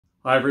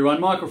Hi everyone,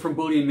 Michael from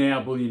Bullion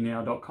Now,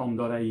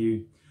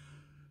 bullionnow.com.au.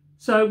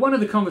 So one of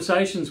the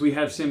conversations we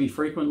have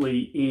semi-frequently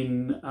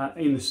in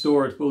the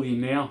store at Bullion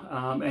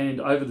Now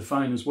and over the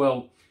phone as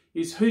well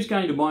is who's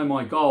going to buy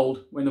my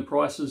gold when the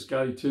prices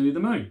go to the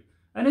moon?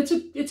 And it's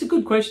a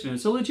good question,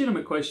 it's a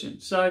legitimate question.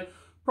 So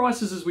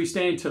prices as we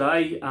stand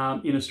today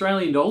in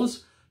Australian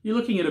dollars, you're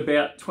looking at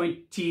about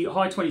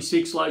high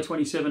 26, low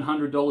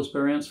 $2,700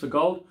 per ounce for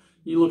gold.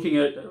 You're looking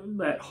at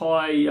that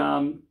high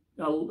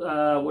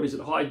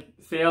high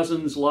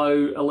thousands,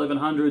 low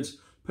 1100s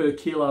per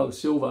kilo of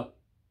silver.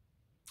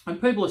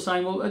 And people are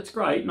saying, well, that's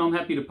great, and I'm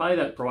happy to pay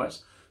that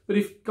price. But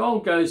if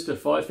gold goes to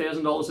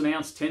 $5,000 an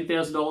ounce,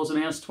 $10,000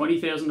 an ounce,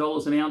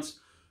 $20,000 an ounce,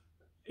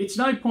 it's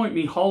no point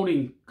me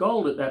holding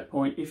gold at that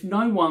point if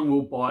no one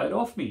will buy it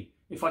off me,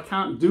 if I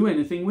can't do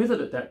anything with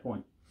it at that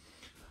point.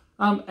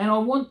 And I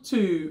want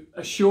to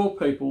assure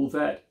people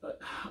that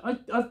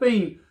I've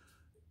been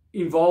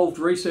involved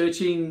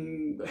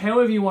researching,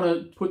 however you want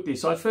to put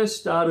this. I first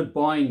started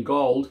buying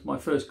gold, my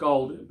first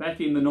gold, back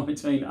in the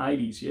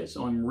 1980s. Yes,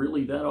 I'm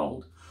really that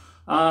old.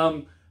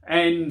 Gold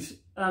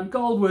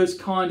was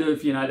kind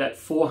of, you know, that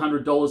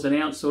 $400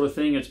 an ounce sort of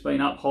thing. It's been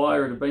up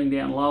higher, it had been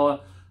down lower.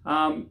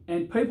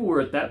 And people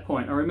were at that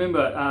point. I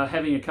remember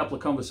having a couple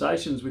of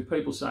conversations with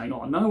people saying,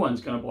 oh, no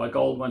one's going to buy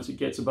gold once it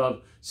gets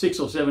above $600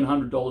 or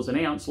 $700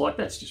 an ounce. Like,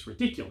 that's just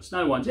ridiculous.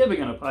 No one's ever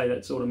going to pay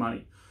that sort of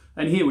money.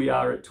 And here we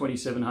are at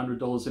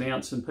 $2,700 an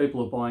ounce and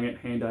people are buying it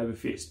hand over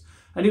fist.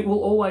 And it will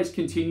always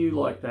continue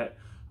like that.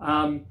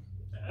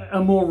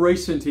 A more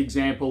recent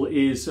example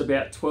is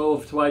about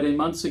 12 to 18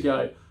 months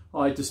ago.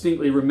 I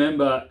distinctly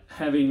remember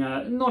having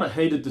not a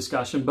heated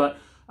discussion, but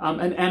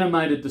an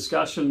animated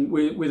discussion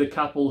with a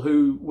couple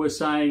who were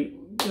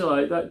saying, you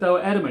know, they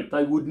were adamant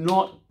they would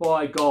not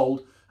buy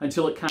gold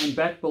until it came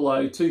back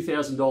below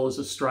 $2,000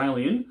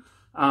 Australian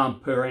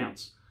per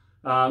ounce.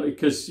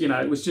 Because, you know,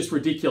 it was just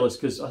ridiculous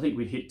because I think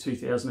we'd hit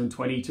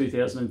 2020,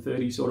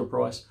 2030 sort of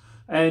price.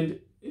 And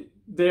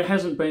there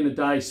hasn't been a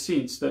day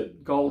since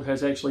that gold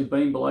has actually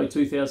been below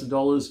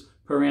 $2,000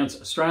 per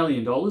ounce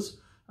Australian dollars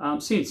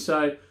since.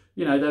 So,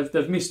 you know,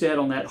 they've missed out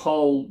on that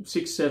whole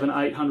 $600,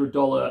 $700,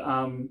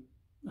 $800,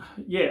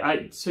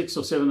 $600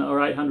 or $700 or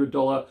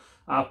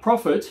 $800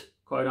 profit,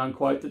 quote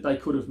unquote, that they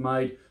could have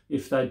made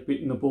if they'd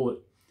bitten the bullet.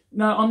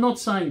 No, I'm not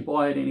saying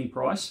buy at any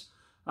price.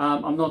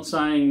 I'm not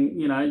saying,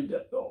 you know,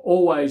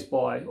 always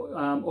buy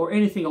or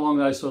anything along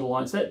those sort of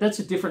lines. That's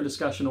a different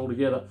discussion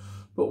altogether.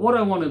 But what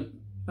I want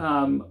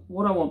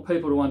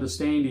people to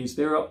understand is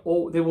there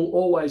will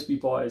always be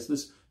buyers.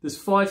 There's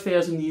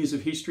 5,000 years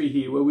of history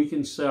here where we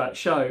can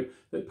show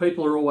that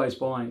people are always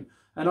buying.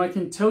 And I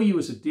can tell you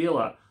as a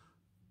dealer,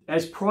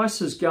 as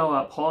prices go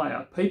up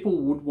higher, people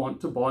would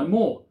want to buy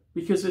more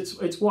because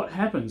it's what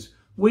happens.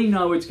 We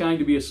know it's going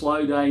to be a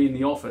slow day in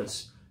the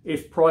office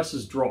if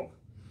prices drop.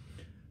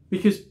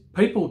 Because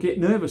people get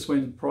nervous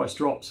when the price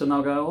drops and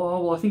they'll go,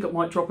 oh, well, I think it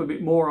might drop a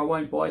bit more, I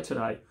won't buy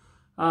today.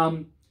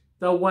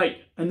 They'll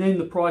wait and then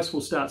the price will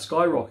start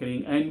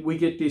skyrocketing and we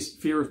get this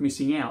fear of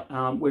missing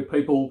out where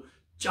people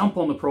jump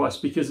on the price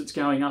because it's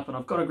going up and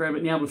I've got to grab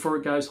it now before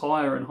it goes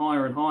higher and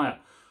higher and higher.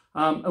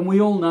 And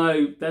we all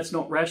know that's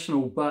not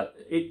rational, but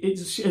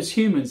as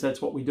humans,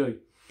 that's what we do.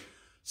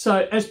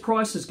 So as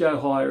prices go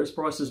higher, as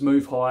prices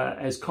move higher,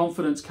 as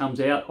confidence comes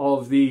out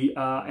of the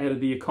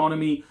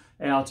economy,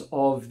 out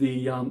of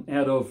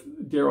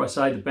dare I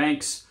say, the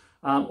banks,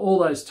 all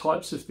those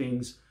types of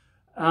things,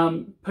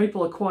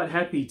 people are quite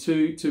happy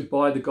to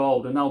buy the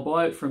gold, and they'll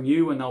buy it from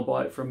you and they'll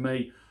buy it from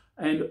me.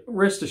 And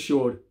rest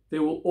assured,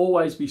 there will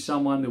always be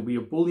someone, there'll be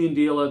a bullion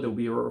dealer, there'll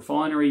be a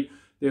refinery,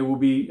 there will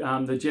be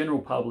the general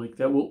public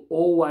that will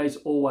always,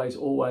 always,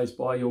 always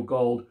buy your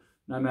gold,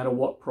 no matter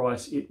what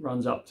price it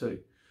runs up to.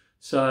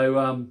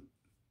 So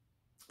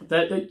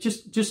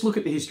just look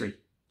at the history.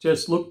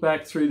 Just look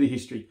back through the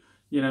history.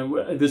 You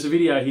know, there's a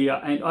video here,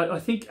 and I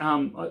think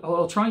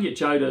I'll try and get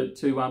Joe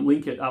to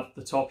link it up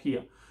the top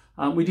here.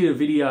 We did a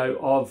video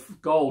of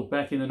gold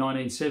back in the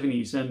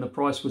 1970s, and the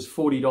price was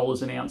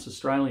 $40 an ounce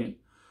Australian.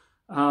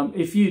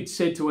 If you'd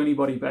said to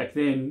anybody back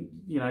then,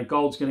 you know,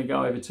 gold's going to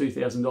go over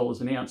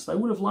 $2,000 an ounce, they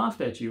would have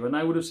laughed at you, and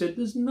they would have said,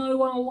 there's no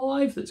one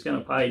alive that's going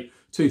to pay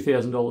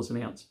 $2,000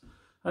 an ounce.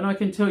 And I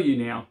can tell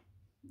you now,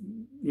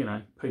 you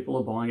know, people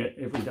are buying it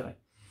every day.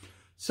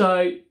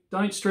 So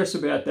don't stress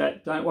about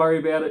that. Don't worry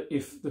about it.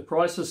 If the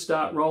prices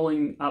start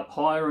rolling up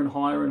higher and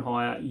higher and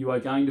higher, you are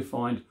going to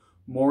find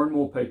more and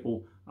more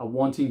people are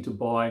wanting to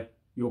buy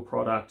your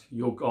product,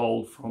 your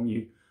gold from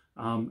you.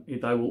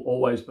 They will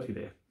always be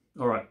there.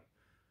 All right.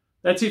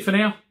 That's it for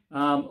now.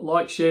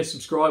 Like, share,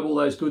 subscribe, all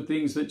those good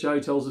things that Joe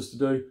tells us to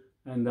do.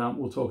 And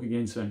we'll talk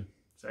again soon.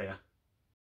 See ya.